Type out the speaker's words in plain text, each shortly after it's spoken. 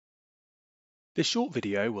This short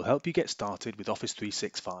video will help you get started with Office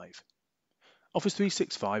 365. Office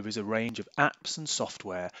 365 is a range of apps and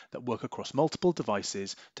software that work across multiple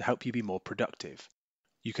devices to help you be more productive.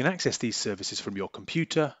 You can access these services from your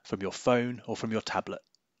computer, from your phone, or from your tablet.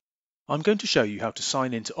 I'm going to show you how to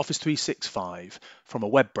sign into Office 365 from a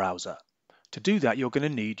web browser. To do that, you're going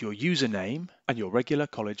to need your username and your regular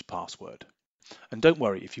college password. And don't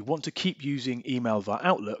worry, if you want to keep using email via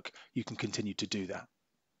Outlook, you can continue to do that.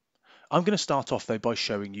 I'm going to start off though by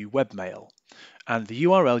showing you webmail, and the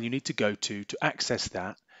URL you need to go to access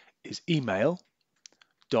that is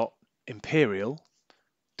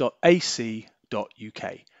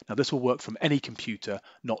email.imperial.ac.uk. Now this will work from any computer,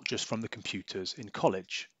 not just from the computers in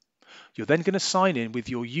college. You're then going to sign in with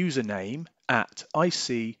your username at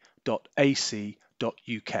ic.ac.uk.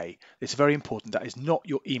 It's very important, that is not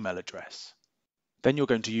your email address. Then you're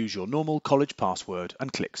going to use your normal college password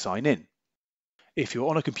and click sign in. If you're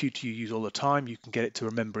on a computer you use all the time, you can get it to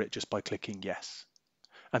remember it just by clicking yes.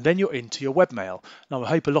 And then you're into your webmail. Now I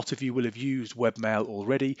hope a lot of you will have used webmail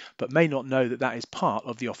already, but may not know that that is part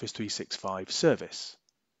of the Office 365 service.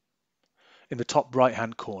 In the top right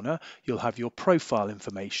hand corner, you'll have your profile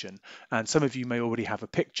information, and some of you may already have a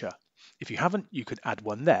picture. If you haven't, you can add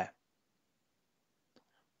one there.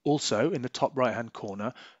 Also, in the top right hand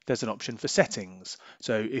corner, there's an option for settings.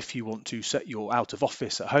 So if you want to set your out of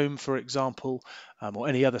office at home, for example, or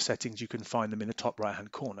any other settings, you can find them in the top right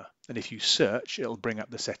hand corner. And if you search, it'll bring up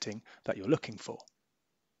the setting that you're looking for.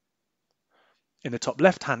 In the top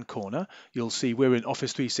left hand corner, you'll see we're in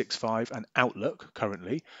Office 365 and Outlook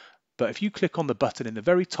currently. But if you click on the button in the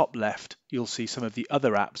very top left, you'll see some of the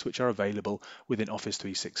other apps which are available within Office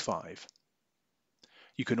 365.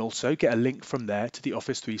 You can also get a link from there to the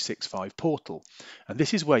Office 365 portal, and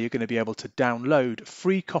this is where you're going to be able to download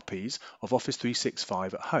free copies of Office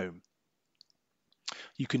 365 at home.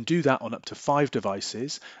 You can do that on up to 5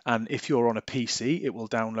 devices, and if you're on a PC, it will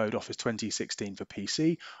download Office 2016 for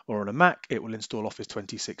PC, or on a Mac, it will install Office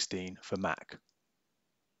 2016 for Mac.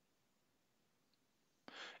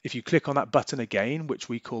 If you click on that button again, which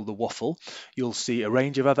we call the waffle, you'll see a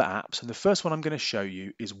range of other apps, and the first one I'm going to show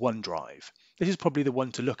you is OneDrive. This is probably the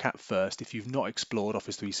one to look at first if you've not explored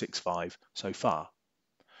Office 365 so far.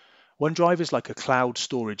 OneDrive is like a cloud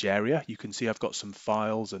storage area. You can see I've got some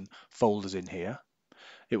files and folders in here.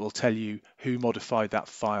 It will tell you who modified that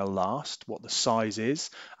file last, what the size is,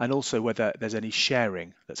 and also whether there's any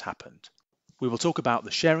sharing that's happened. We will talk about the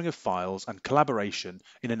sharing of files and collaboration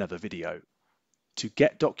in another video. To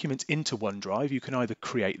get documents into OneDrive, you can either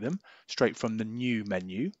create them straight from the New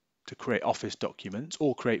menu to create Office documents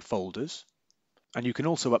or create folders. And you can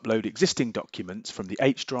also upload existing documents from the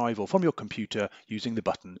H drive or from your computer using the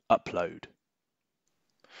button Upload.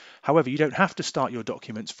 However, you don't have to start your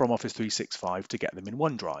documents from Office 365 to get them in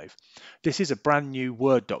OneDrive. This is a brand new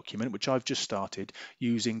Word document which I've just started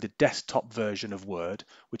using the desktop version of Word,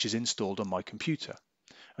 which is installed on my computer.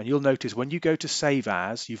 And you'll notice when you go to Save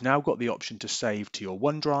As, you've now got the option to save to your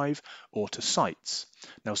OneDrive or to Sites.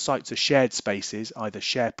 Now Sites are shared spaces, either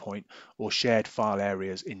SharePoint or shared file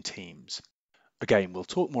areas in Teams. Again, we'll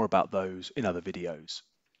talk more about those in other videos.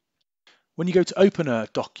 When you go to open a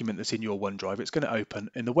document that's in your OneDrive, it's going to open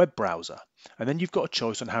in the web browser, and then you've got a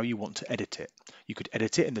choice on how you want to edit it. You could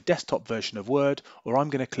edit it in the desktop version of Word, or I'm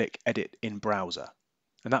going to click Edit in Browser.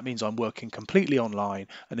 And that means I'm working completely online,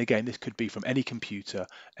 and again, this could be from any computer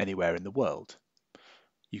anywhere in the world.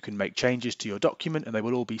 You can make changes to your document and they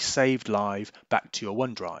will all be saved live back to your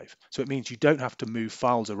OneDrive. So it means you don't have to move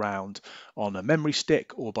files around on a memory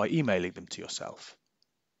stick or by emailing them to yourself.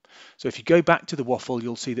 So if you go back to the waffle,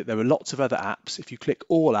 you'll see that there are lots of other apps. If you click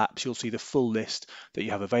all apps, you'll see the full list that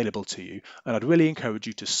you have available to you. And I'd really encourage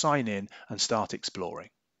you to sign in and start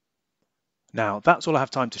exploring. Now, that's all I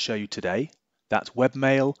have time to show you today. That's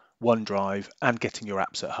webmail, OneDrive, and getting your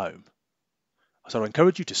apps at home. So I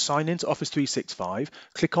encourage you to sign into Office 365,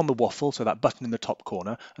 click on the waffle, so that button in the top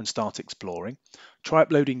corner, and start exploring. Try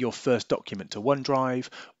uploading your first document to OneDrive,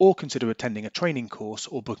 or consider attending a training course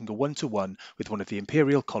or booking a one-to-one with one of the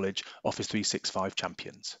Imperial College Office 365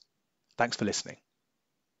 champions. Thanks for listening.